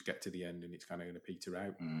in, we'll just get to the end and it's kind of going to peter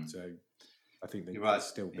out. So I think there's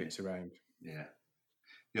still bits around. Yeah.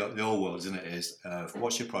 The old world, isn't it, is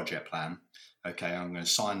what's your project plan? Okay, I'm going to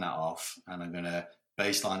sign that off and I'm going to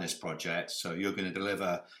baseline this project. So you're going to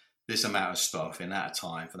deliver this amount of stuff in that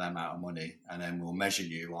time for that amount of money, and then we'll measure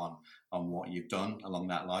you on what you've done along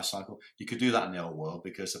that life cycle. You could do that in the old world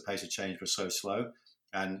because the pace of change was so slow,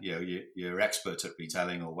 and you're expert at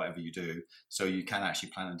retailing or whatever you do, so you can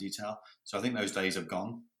actually plan in detail. So I think those days have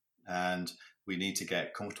gone, and we need to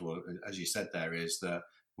get comfortable, as you said there, is that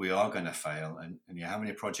we are going to fail. And how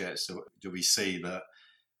many projects do we see that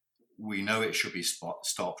we know it should be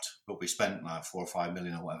stopped, but we spent like 4 or 5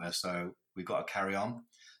 million or whatever, so we've got to carry on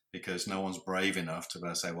because no one's brave enough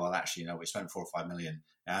to say, well, actually, we spent 4 or 5 million,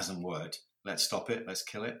 it hasn't worked, let's stop it, let's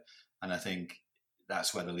kill it. And I think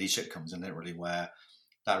that's where the leadership comes in, really, where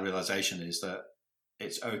that realization is that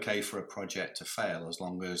it's okay for a project to fail as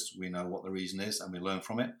long as we know what the reason is and we learn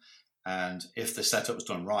from it. And if the setup's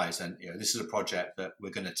done right, then this is a project that we're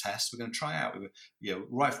going to test, we're going to try out.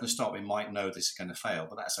 Right from the start, we might know this is going to fail,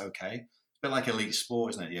 but that's okay. It's a bit like elite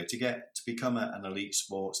sport, isn't it? To become an elite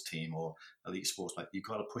sports team or elite sports, you've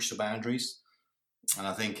got to push the boundaries. And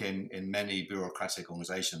I think in many bureaucratic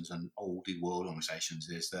organisations and old world organisations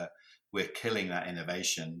is that we're killing that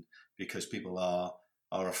innovation because people are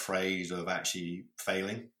afraid of actually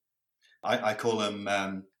failing. I call them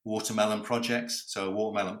watermelon projects. So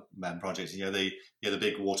watermelon projects, the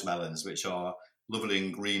big watermelons, which are lovely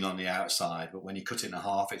and green on the outside, but when you cut it in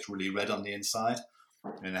half, it's really red on the inside.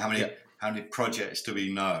 And how many projects do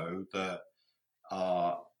we know that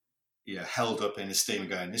are held up in esteem and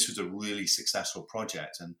going, this was a really successful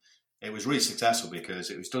project? And it was really successful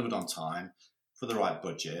because it was delivered on time for the right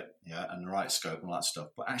budget, and the right scope and all that stuff.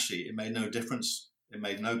 But actually, it made no difference. It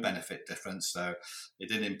made no benefit difference. So it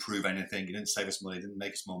didn't improve anything. It didn't save us money. It didn't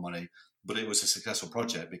make us more money. But it was a successful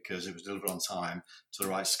project because it was delivered on time to the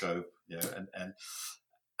right scope. And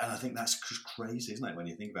I think that's crazy, isn't it, when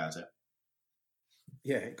you think about it?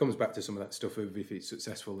 Yeah, it comes back to some of that stuff of if it's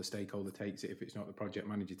successful, the stakeholder takes it. If it's not, the project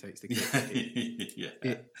manager takes the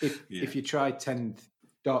credit. If you try 10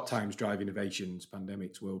 dark times drive innovations,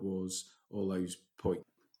 pandemics, world wars, all those points,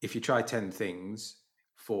 if you try 10 things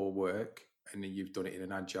for work, and then you've done it in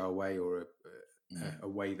an agile way or a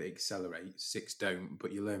way that accelerates, 6 don't,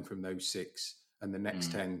 but you learn from those 6, and the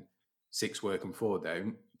next 10, 6 work and 4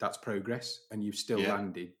 don't, that's progress, and you've still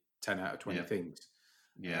landed 10 out of 20 things.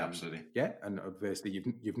 Yeah, absolutely. Yeah, and obviously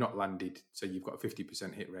you've not landed, so you've got a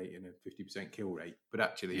 50% hit rate and a 50% kill rate, but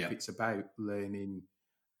actually if it's about learning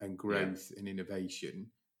and growth and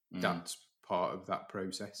innovation, that's part of that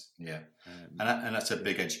process. Yeah, and that's a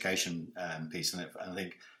big education piece, isn't it?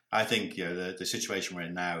 And I think the situation we're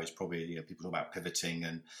in now is probably people talk about pivoting,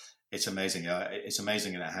 and it's amazing. It's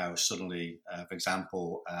amazing how suddenly, for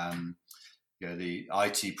example, the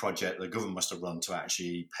IT project the government must have run to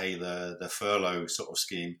actually pay the furlough sort of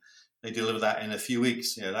scheme, they delivered that in a few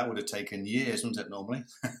weeks. That would have taken years, wouldn't it, normally,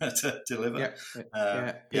 to deliver?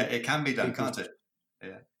 It can be done, can't it?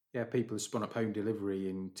 Yeah, people have spun up home delivery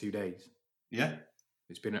in 2 days. Yeah.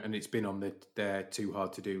 It's been on their too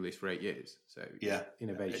hard to do list for 8 years. So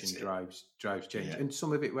innovation drives change, and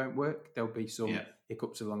some of it won't work. There'll be some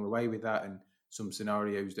hiccups along the way with that, and some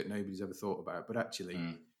scenarios that nobody's ever thought about. But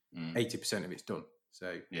actually, 80% of it's done.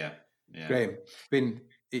 So Graham,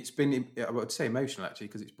 it's been I would say emotional actually,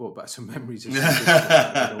 because it's brought back some memories of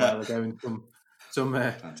a while ago and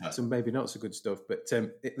some maybe not so good stuff. But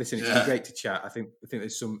listen, it's been great to chat. I think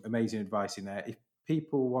there's some amazing advice in there. If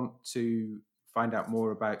people want to find out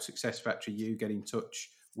more about Success Factory U, get in touch.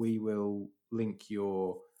 We will link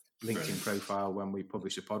your LinkedIn profile when we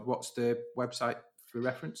publish a pod. What's the website for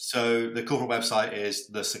reference? So the corporate website is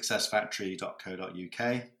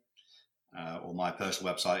thesuccessfactory.co.uk, or my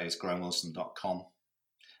personal website is grahamwilson.com.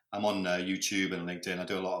 I'm on YouTube and LinkedIn. I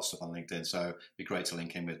do a lot of stuff on LinkedIn, so it'd be great to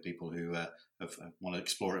link in with people who want to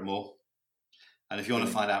explore it more. And if you want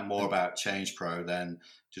to find out more about Change Pro, then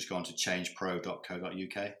just go on to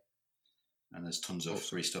changepro.co.uk. And there's tons of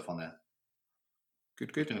free stuff on there.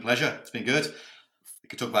 Good. It's been a pleasure. It's been good. We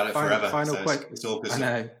could talk about it forever. It's all good. I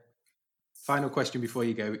know. Final question before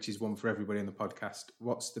you go, which is one for everybody on the podcast.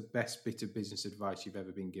 What's the best bit of business advice you've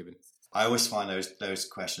ever been given? I always find those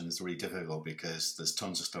questions really difficult because there's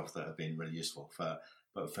tons of stuff that have been really useful. But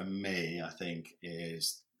for me, I think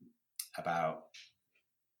is about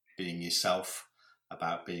being yourself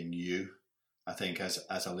about being you. I think as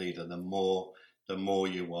a leader, the more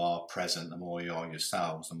you are present, the more you are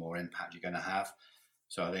yourselves, the more impact you're going to have.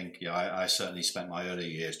 So I think, I certainly spent my early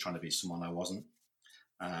years trying to be someone I wasn't,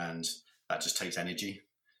 and that just takes energy.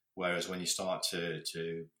 Whereas when you start to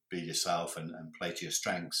be yourself and play to your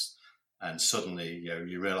strengths, and suddenly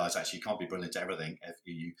you realize actually you can't be brilliant at everything. If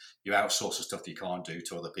you outsource the stuff that you can't do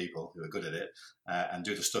to other people who are good at it, and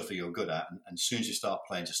do the stuff that you're good at. And as soon as you start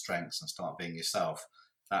playing to strengths and start being yourself,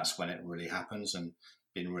 that's when it really happens. And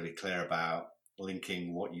being really clear about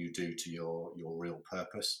linking what you do to your real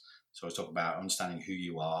purpose. So I was talking about understanding who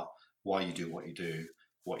you are, why you do,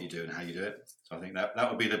 and how you do it. So I think that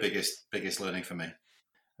would be the biggest learning for me.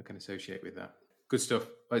 I can associate with that. Good stuff.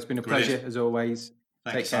 Well, it's been a pleasure as always.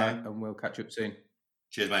 Thanks, Take care, and we'll catch up soon.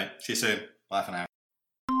 Cheers, mate. See you soon. Bye for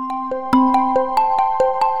now.